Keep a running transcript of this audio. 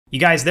You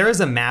guys, there is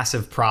a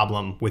massive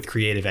problem with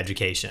creative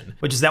education,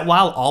 which is that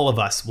while all of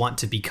us want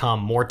to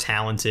become more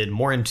talented,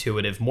 more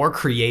intuitive, more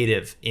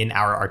creative in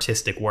our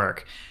artistic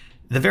work,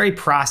 the very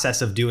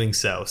process of doing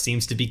so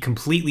seems to be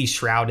completely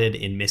shrouded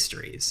in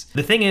mysteries.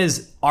 The thing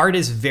is, art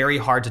is very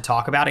hard to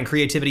talk about and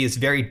creativity is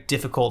very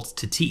difficult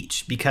to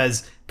teach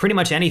because pretty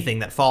much anything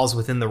that falls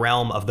within the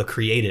realm of the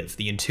creative,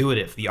 the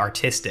intuitive, the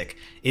artistic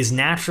is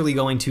naturally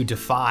going to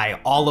defy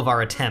all of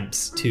our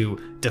attempts to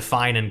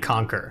define and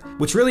conquer,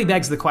 which really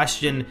begs the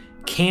question,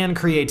 can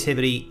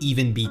creativity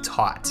even be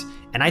taught?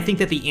 And I think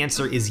that the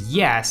answer is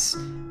yes,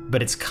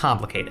 but it's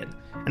complicated.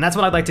 And that's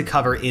what I'd like to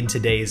cover in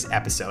today's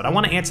episode. I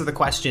want to answer the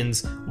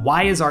questions,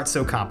 why is art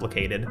so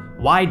complicated?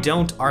 Why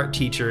don't art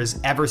teachers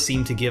ever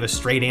seem to give a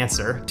straight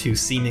answer to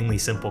seemingly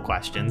simple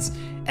questions?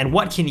 And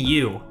what can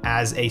you,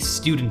 as a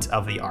student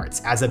of the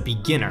arts, as a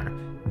beginner,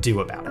 do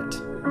about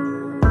it?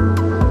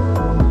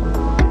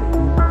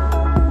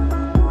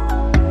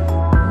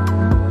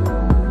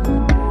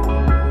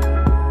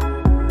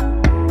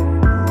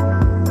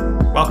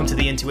 Welcome to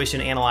the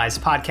Intuition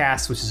Analyzed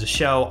podcast, which is a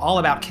show all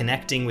about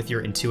connecting with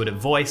your intuitive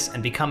voice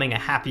and becoming a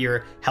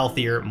happier,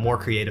 healthier, more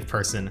creative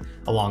person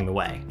along the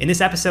way. In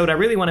this episode, I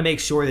really want to make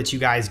sure that you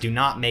guys do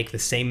not make the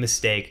same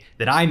mistake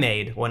that I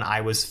made when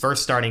I was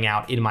first starting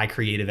out in my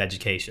creative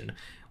education,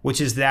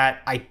 which is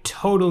that I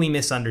totally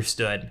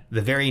misunderstood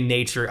the very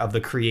nature of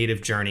the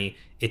creative journey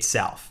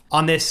itself.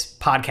 On this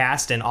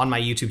podcast and on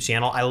my YouTube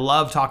channel, I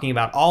love talking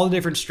about all the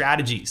different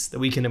strategies that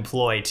we can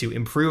employ to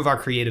improve our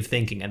creative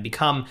thinking and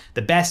become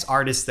the best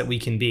artists that we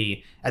can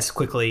be as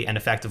quickly and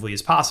effectively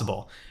as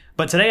possible.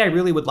 But today I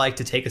really would like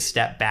to take a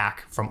step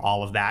back from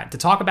all of that to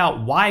talk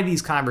about why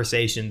these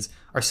conversations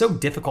are so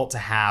difficult to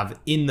have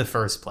in the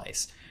first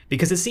place.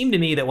 Because it seemed to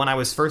me that when I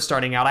was first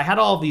starting out, I had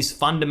all of these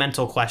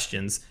fundamental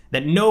questions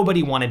that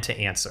nobody wanted to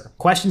answer.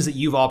 Questions that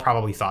you've all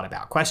probably thought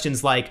about.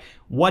 Questions like,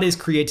 what is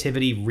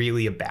creativity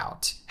really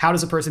about? How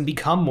does a person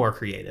become more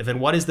creative? And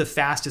what is the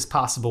fastest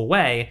possible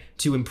way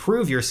to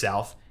improve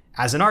yourself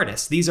as an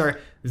artist? These are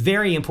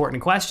very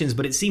important questions,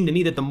 but it seemed to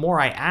me that the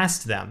more I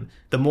asked them,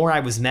 the more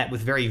I was met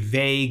with very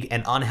vague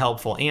and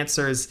unhelpful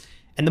answers.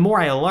 And the more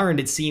I learned,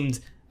 it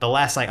seemed the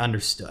less I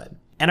understood.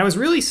 And I was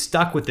really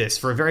stuck with this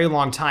for a very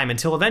long time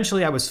until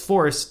eventually I was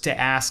forced to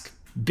ask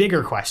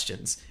bigger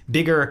questions,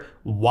 bigger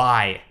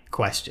why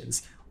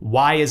questions.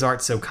 Why is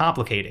art so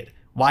complicated?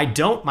 Why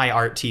don't my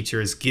art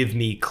teachers give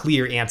me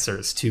clear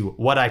answers to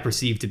what I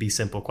perceive to be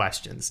simple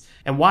questions?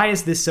 And why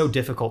is this so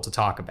difficult to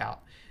talk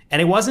about? And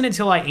it wasn't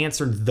until I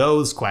answered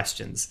those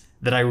questions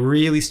that I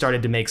really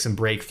started to make some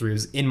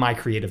breakthroughs in my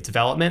creative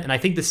development. And I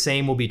think the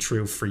same will be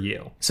true for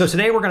you. So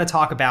today we're going to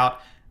talk about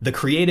the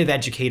creative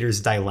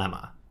educator's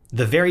dilemma.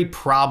 The very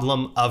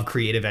problem of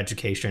creative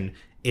education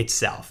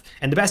itself.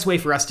 And the best way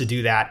for us to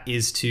do that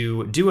is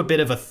to do a bit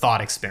of a thought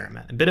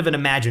experiment, a bit of an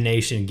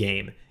imagination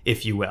game,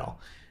 if you will.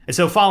 And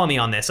so follow me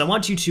on this. I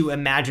want you to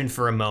imagine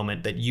for a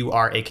moment that you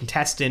are a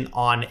contestant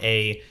on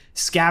a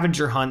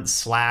scavenger hunt /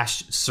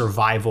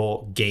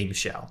 survival game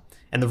show.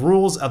 And the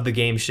rules of the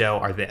game show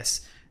are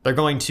this. They're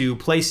going to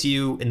place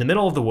you in the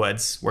middle of the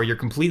woods where you're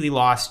completely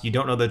lost, you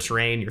don't know the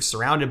terrain, you're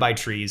surrounded by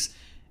trees,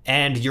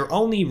 and your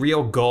only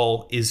real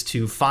goal is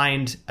to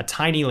find a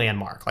tiny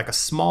landmark, like a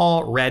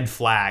small red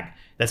flag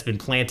that's been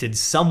planted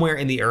somewhere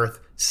in the earth,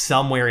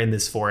 somewhere in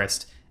this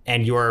forest,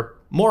 and you're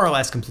more or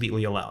less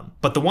completely alone.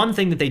 But the one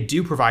thing that they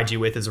do provide you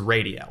with is a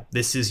radio.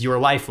 This is your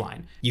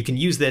lifeline. You can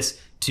use this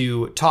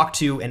to talk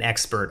to an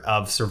expert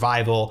of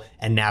survival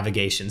and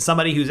navigation,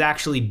 somebody who's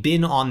actually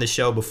been on the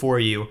show before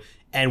you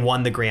and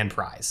won the grand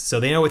prize. So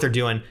they know what they're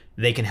doing.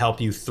 They can help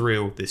you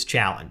through this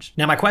challenge.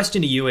 Now, my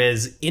question to you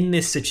is, in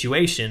this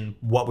situation,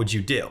 what would you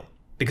do?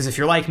 Because if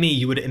you're like me,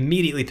 you would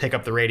immediately pick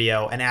up the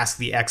radio and ask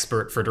the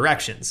expert for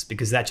directions,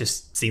 because that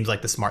just seems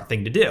like the smart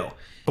thing to do.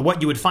 But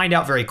what you would find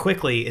out very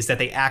quickly is that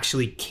they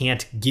actually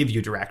can't give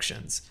you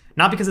directions.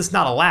 Not because it's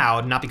not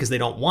allowed, not because they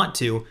don't want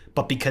to,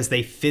 but because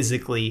they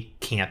physically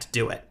can't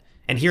do it.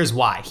 And here's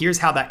why. Here's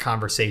how that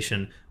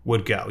conversation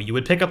would go. You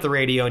would pick up the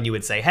radio and you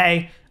would say,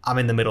 hey, I'm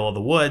in the middle of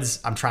the woods.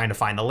 I'm trying to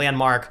find the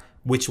landmark.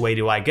 Which way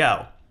do I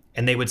go?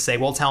 And they would say,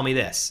 well, tell me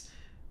this.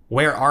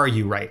 Where are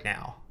you right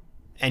now?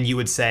 And you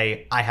would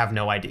say, I have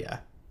no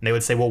idea. And they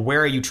would say, well,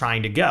 where are you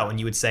trying to go? And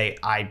you would say,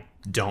 I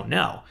don't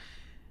know.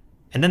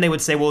 And then they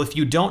would say, well, if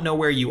you don't know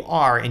where you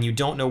are and you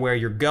don't know where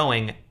you're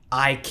going,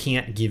 I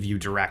can't give you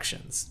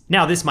directions.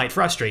 Now, this might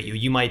frustrate you.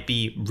 You might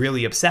be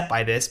really upset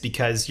by this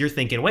because you're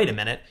thinking, wait a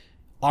minute,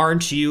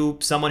 aren't you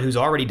someone who's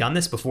already done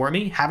this before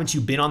me? Haven't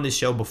you been on this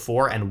show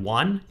before and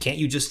won? Can't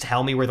you just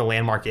tell me where the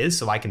landmark is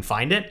so I can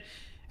find it?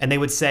 And they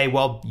would say,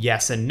 well,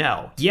 yes and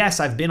no. Yes,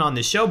 I've been on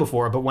this show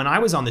before, but when I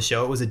was on the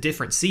show, it was a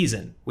different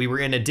season. We were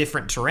in a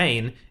different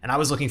terrain, and I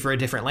was looking for a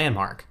different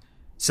landmark.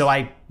 So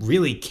I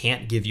really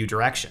can't give you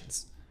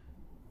directions.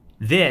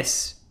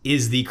 This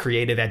is the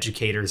creative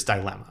educator's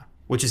dilemma,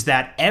 which is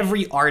that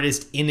every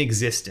artist in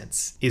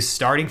existence is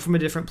starting from a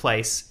different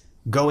place,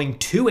 going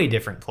to a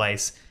different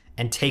place,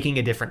 and taking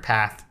a different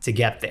path to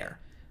get there.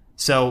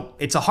 So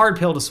it's a hard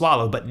pill to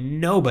swallow, but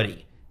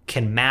nobody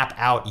can map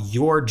out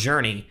your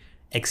journey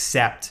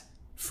except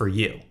for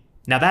you.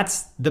 Now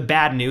that's the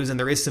bad news, and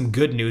there is some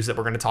good news that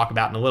we're going to talk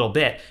about in a little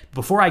bit.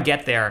 Before I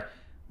get there,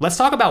 let's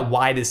talk about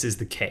why this is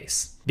the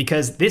case.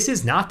 Because this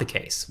is not the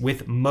case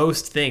with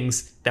most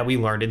things that we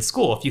learned in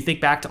school. If you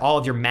think back to all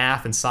of your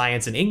math and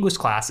science and English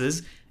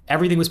classes,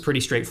 everything was pretty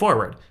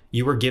straightforward.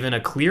 You were given a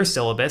clear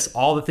syllabus,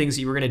 all the things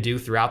that you were going to do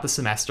throughout the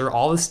semester,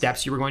 all the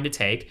steps you were going to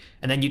take,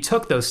 and then you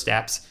took those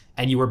steps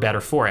and you were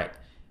better for it.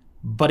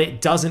 But it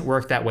doesn't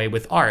work that way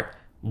with art.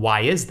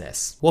 Why is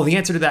this? Well, the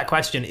answer to that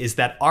question is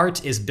that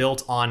art is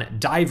built on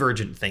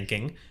divergent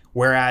thinking,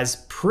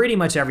 whereas pretty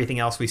much everything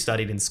else we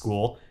studied in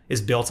school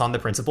is built on the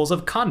principles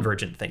of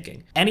convergent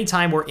thinking.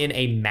 Anytime we're in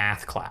a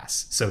math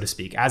class, so to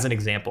speak, as an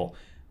example,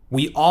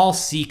 we all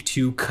seek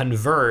to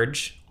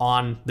converge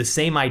on the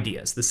same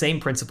ideas, the same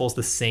principles,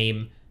 the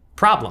same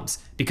problems.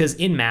 Because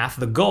in math,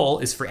 the goal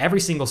is for every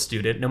single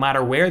student, no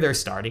matter where they're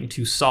starting,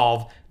 to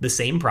solve the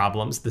same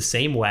problems the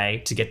same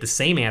way, to get the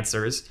same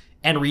answers,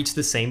 and reach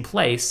the same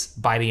place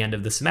by the end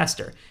of the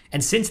semester.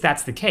 And since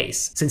that's the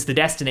case, since the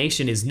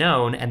destination is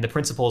known and the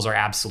principles are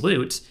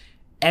absolute,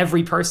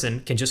 every person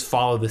can just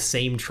follow the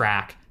same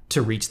track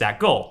to reach that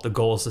goal. The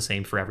goal is the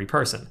same for every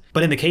person.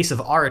 But in the case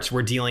of art,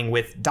 we're dealing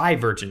with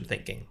divergent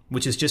thinking,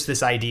 which is just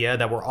this idea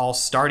that we're all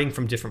starting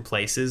from different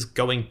places,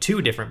 going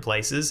to different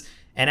places,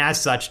 and as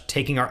such,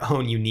 taking our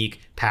own unique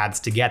paths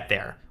to get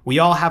there. We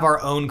all have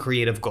our own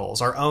creative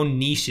goals, our own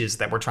niches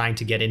that we're trying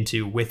to get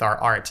into with our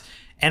art,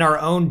 and our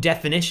own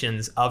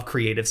definitions of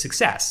creative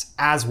success,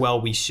 as well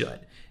we should.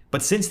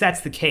 But since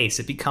that's the case,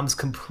 it becomes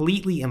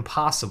completely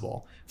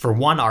impossible for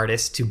one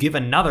artist to give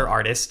another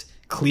artist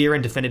clear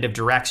and definitive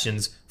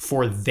directions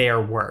for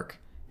their work.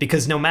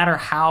 Because no matter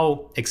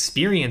how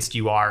experienced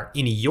you are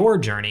in your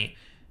journey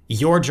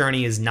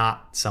is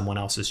not someone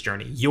else's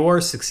journey.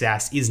 Your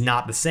success is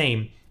not the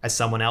same as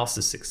someone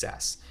else's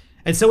success.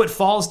 And so it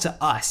falls to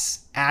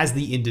us as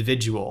the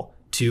individual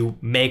to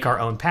make our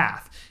own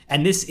path.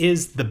 And this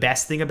is the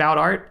best thing about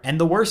art and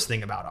the worst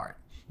thing about art.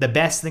 The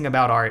best thing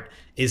about art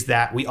is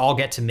that we all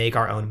get to make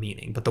our own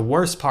meaning. But the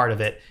worst part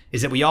of it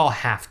is that we all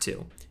have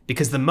to.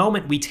 Because the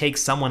moment we take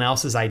someone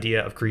else's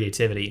idea of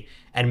creativity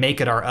and make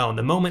it our own,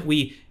 the moment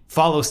we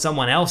follow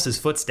someone else's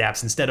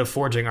footsteps instead of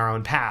forging our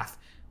own path,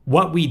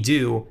 what we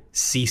do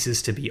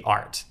ceases to be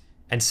art.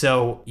 And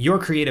so your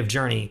creative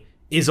journey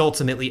is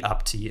ultimately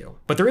up to you.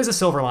 But there is a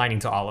silver lining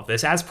to all of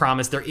this. As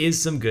promised, there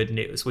is some good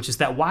news, which is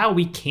that while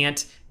we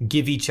can't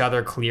give each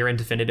other clear and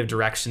definitive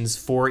directions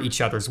for each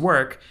other's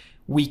work,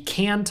 we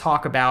can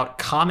talk about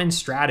common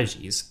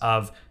strategies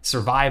of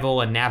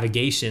survival and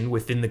navigation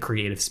within the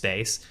creative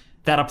space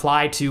that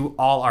apply to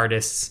all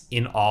artists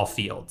in all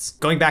fields.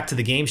 Going back to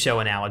the game show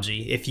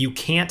analogy, if you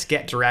can't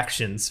get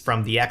directions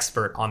from the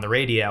expert on the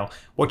radio,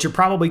 what you're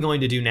probably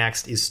going to do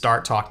next is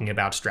start talking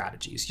about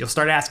strategies. You'll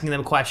start asking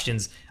them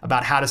questions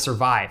about how to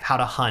survive, how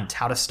to hunt,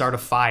 how to start a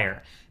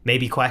fire,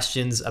 maybe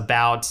questions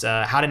about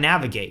how to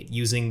navigate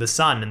using the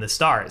sun and the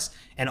stars.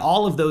 And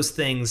all of those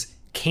things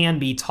can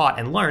be taught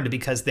and learned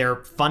because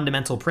they're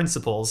fundamental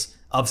principles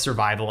of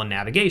survival and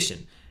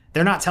navigation.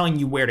 They're not telling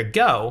you where to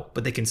go,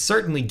 but they can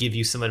certainly give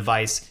you some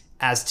advice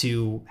as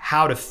to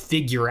how to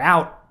figure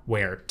out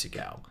where to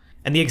go.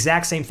 And the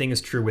exact same thing is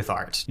true with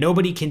art.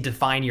 Nobody can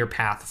define your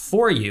path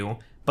for you,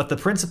 but the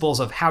principles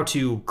of how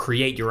to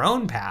create your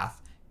own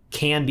path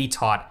can be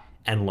taught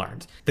and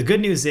learned. The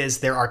good news is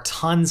there are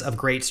tons of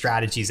great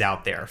strategies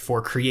out there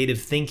for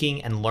creative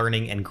thinking and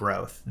learning and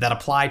growth that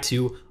apply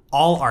to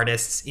all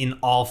artists in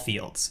all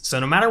fields. So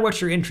no matter what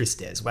your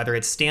interest is, whether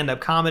it's stand-up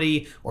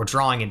comedy or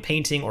drawing and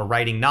painting or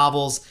writing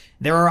novels,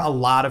 there are a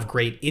lot of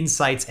great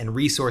insights and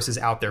resources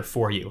out there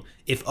for you,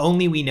 if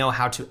only we know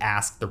how to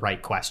ask the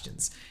right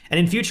questions. And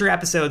in future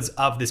episodes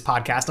of this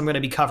podcast, I'm going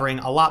to be covering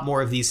a lot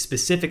more of these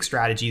specific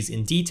strategies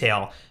in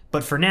detail.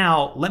 But for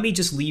now, let me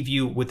just leave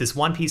you with this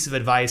one piece of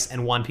advice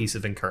and one piece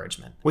of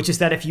encouragement, which is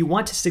that if you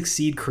want to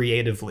succeed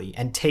creatively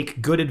and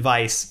take good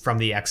advice from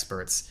the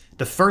experts,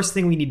 the first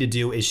thing we need to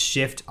do is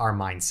shift our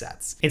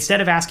mindsets.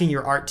 Instead of asking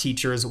your art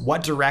teachers,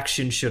 what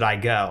direction should I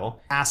go?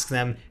 Ask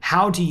them,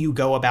 how do you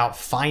go about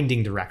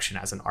finding direction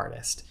as an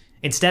artist?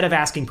 Instead of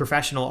asking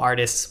professional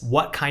artists,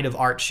 what kind of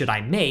art should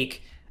I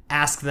make?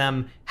 Ask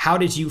them, how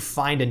did you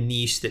find a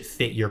niche that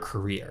fit your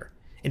career?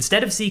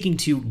 Instead of seeking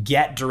to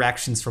get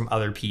directions from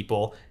other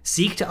people,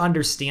 seek to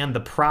understand the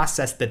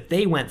process that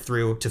they went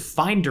through to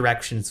find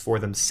directions for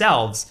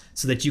themselves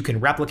so that you can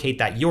replicate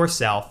that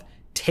yourself,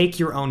 take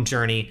your own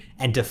journey,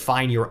 and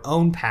define your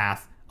own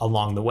path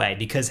along the way.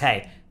 Because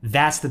hey,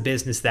 that's the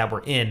business that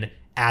we're in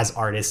as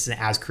artists and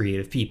as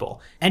creative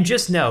people. And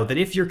just know that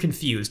if you're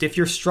confused, if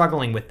you're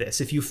struggling with this,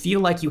 if you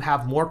feel like you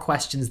have more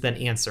questions than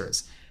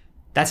answers,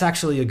 that's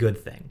actually a good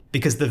thing.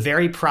 Because the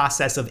very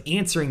process of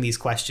answering these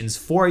questions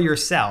for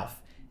yourself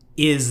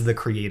is the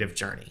creative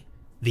journey.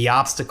 The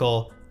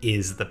obstacle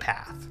is the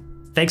path.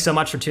 Thanks so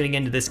much for tuning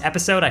into this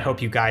episode. I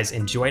hope you guys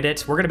enjoyed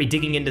it. We're going to be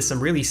digging into some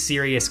really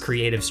serious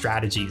creative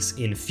strategies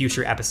in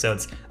future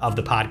episodes of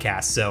the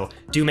podcast, so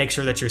do make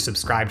sure that you're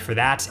subscribed for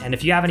that. And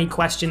if you have any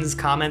questions,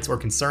 comments, or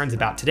concerns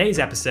about today's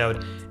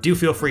episode, do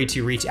feel free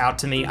to reach out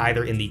to me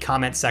either in the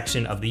comments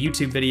section of the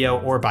YouTube video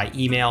or by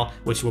email,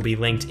 which will be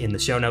linked in the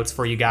show notes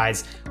for you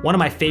guys. One of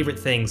my favorite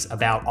things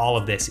about all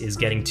of this is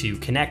getting to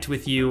connect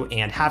with you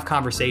and have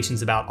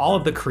conversations about all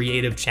of the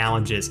creative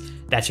challenges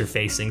that you're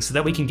facing so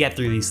that we can get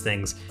through these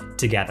things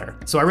together.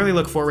 So I really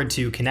look forward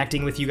to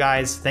connecting with you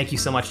guys. Thank you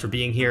so much for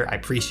being here. I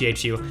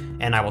appreciate you,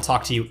 and I will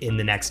talk to you in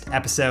the next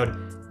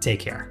episode.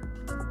 Take care.